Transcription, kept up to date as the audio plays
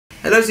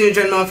Hello Sir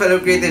mga fellow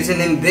creatives,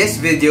 and in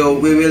this video,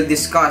 we will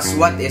discuss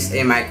what is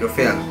a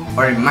microfilm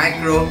or a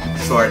micro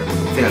short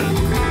film.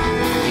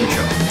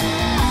 Intro.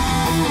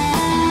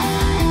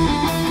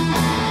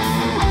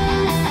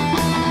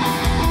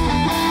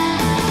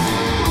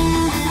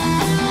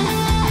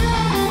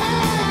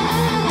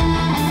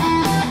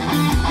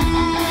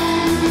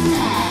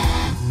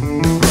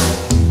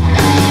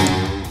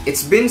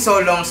 It's been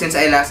so long since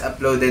I last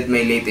uploaded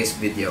my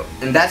latest video,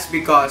 and that's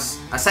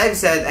because, as I've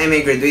said, I'm a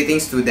graduating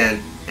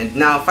student, and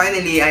now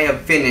finally I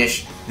have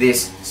finished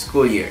this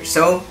school year.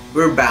 So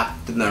we're back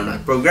to normal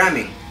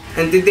programming.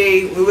 And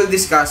today we will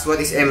discuss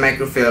what is a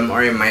microfilm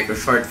or a micro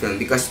short film,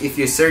 because if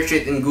you search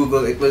it in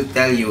Google, it will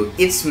tell you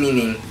its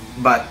meaning,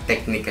 but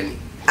technically.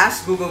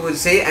 As Google would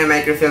say, a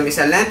microfilm is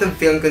a length of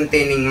film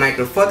containing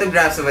micro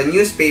photographs of a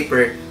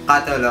newspaper,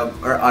 catalog,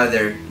 or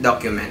other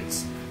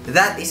documents.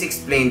 That is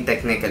explained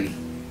technically.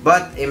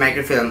 But a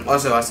microfilm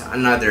also has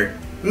another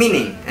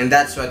meaning, and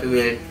that's what we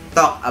will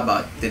talk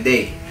about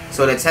today.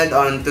 So let's head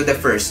on to the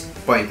first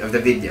point of the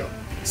video.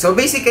 So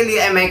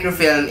basically, a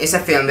microfilm is a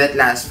film that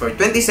lasts for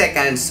 20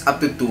 seconds up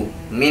to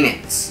 2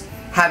 minutes,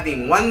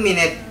 having 1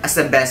 minute as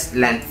the best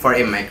length for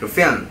a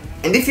microfilm.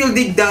 And if you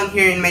dig down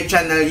here in my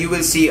channel, you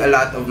will see a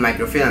lot of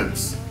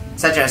microfilms,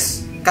 such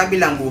as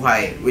Kabilang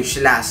Buhay,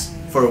 which lasts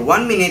for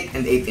 1 minute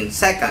and 18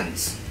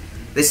 seconds.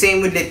 The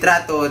same with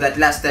Litrato that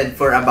lasted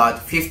for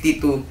about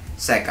 52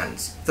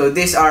 seconds. So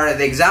these are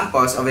the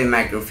examples of a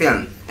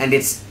microfilm and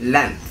its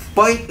length.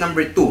 Point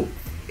number 2.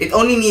 It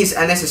only needs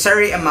a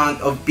necessary amount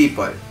of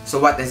people. So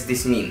what does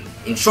this mean?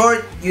 In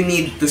short, you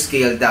need to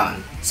scale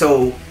down.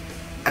 So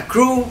a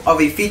crew of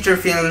a feature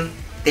film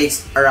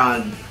takes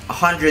around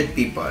 100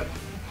 people.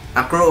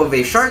 A crew of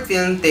a short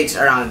film takes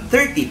around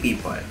 30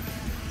 people.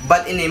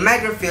 But in a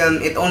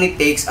microfilm, it only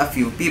takes a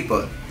few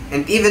people.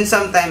 And even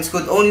sometimes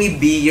could only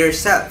be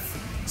yourself.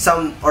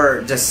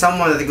 Or just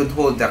someone that could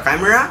hold the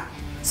camera,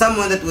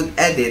 someone that would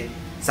edit,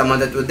 someone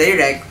that would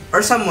direct,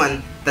 or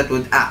someone that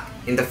would act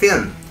in the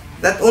film.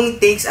 That only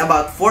takes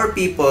about 4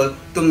 people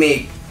to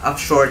make a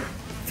short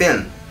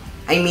film.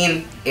 I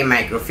mean, a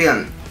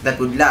microfilm that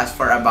would last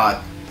for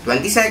about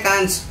 20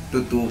 seconds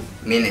to 2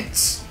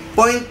 minutes.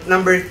 Point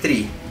number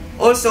 3.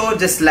 Also,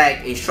 just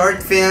like a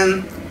short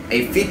film,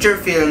 a feature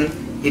film,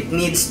 it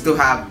needs to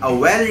have a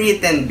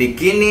well-written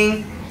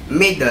beginning,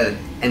 middle,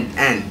 and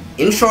end.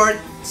 In short,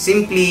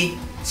 simply,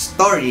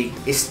 story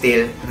is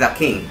still the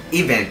king,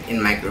 even in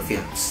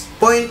microfilms.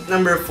 Point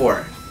number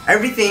 4.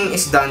 Everything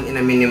is done in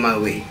a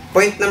minimal way.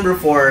 Point number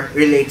 4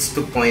 relates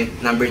to point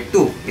number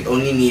 2. It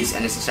only needs a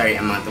necessary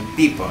amount of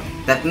people.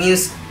 That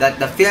means that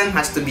the film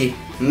has to be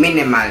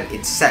minimal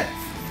itself.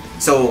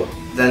 So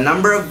the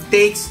number of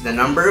takes, the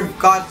number of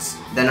cuts,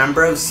 the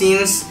number of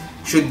scenes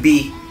should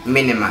be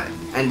minimal.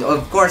 And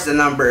of course, the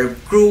number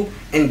of crew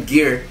and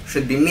gear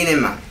should be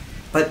minimal.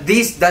 But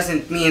this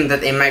doesn't mean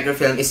that a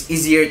microfilm is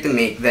easier to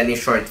make than a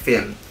short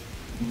film.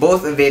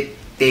 Both of it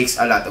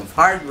takes a lot of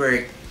hard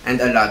work and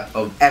a lot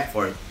of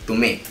effort to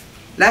make.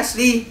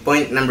 Lastly,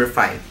 point number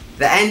 5.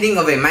 The ending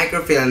of a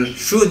microfilm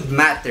should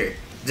matter,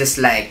 just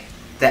like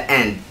the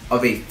end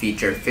of a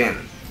feature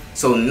film.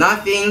 So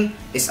nothing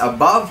is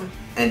above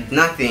and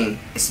nothing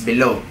is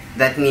below.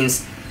 That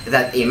means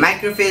that a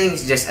microfilm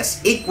is just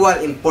as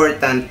equal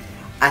important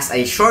as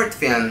a short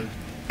film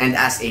and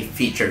as a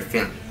feature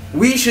film.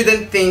 We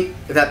shouldn't think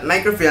that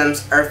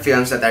microfilms are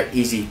films that are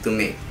easy to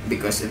make,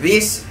 because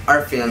these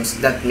are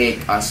films that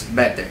make us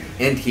better,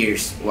 and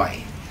here's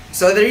why.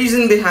 So the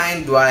reason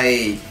behind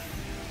why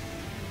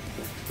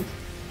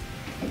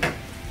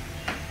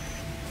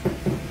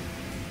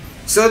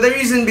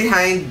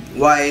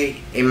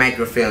a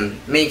microfilm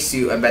makes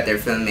you a better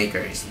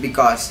filmmaker is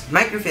because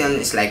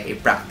microfilm is like a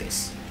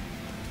practice.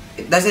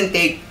 It doesn't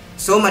take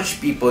so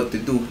much people to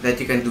do that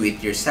you can do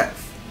it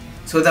yourself.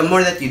 So the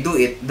more that you do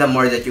it, the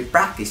more that you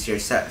practice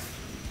yourself.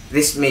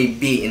 This may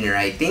be in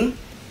writing,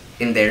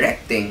 in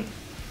directing,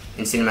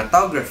 in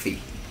cinematography,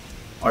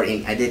 or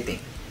in editing,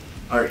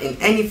 or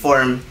in any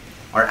form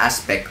or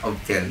aspect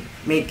of film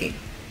making.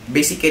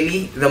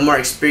 Basically, the more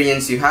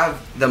experience you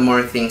have, the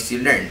more things you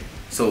learn.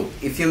 So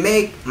if you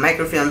make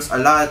microfilms a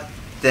lot,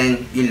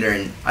 then you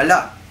learn a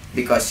lot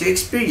because you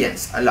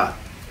experience a lot.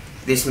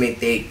 This may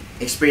take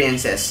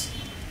experiences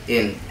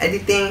in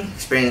editing,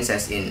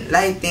 experiences in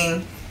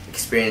lighting,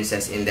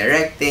 experiences in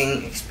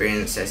directing,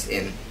 experiences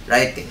in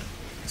writing.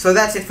 So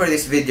that's it for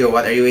this video.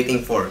 What are you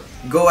waiting for?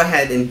 Go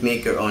ahead and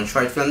make your own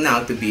short film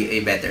now to be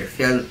a better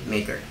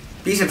filmmaker.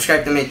 Please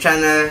subscribe to my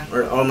channel.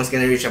 We're almost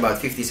gonna reach about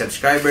 50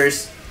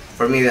 subscribers.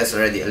 For me, that's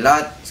already a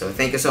lot. So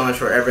thank you so much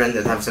for everyone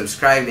that have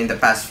subscribed in the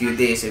past few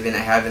days, even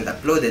I haven't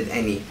uploaded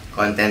any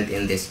content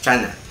in this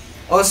channel.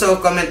 Also,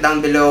 comment down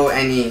below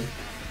any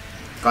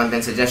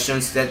content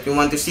suggestions that you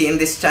want to see in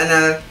this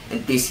channel,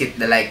 and please hit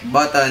the like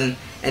button,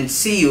 and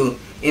see you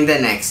in the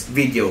next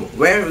video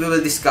where we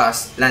will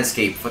discuss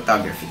landscape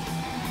photography.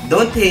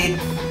 Don't hate,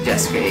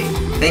 just create.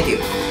 Thank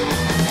you.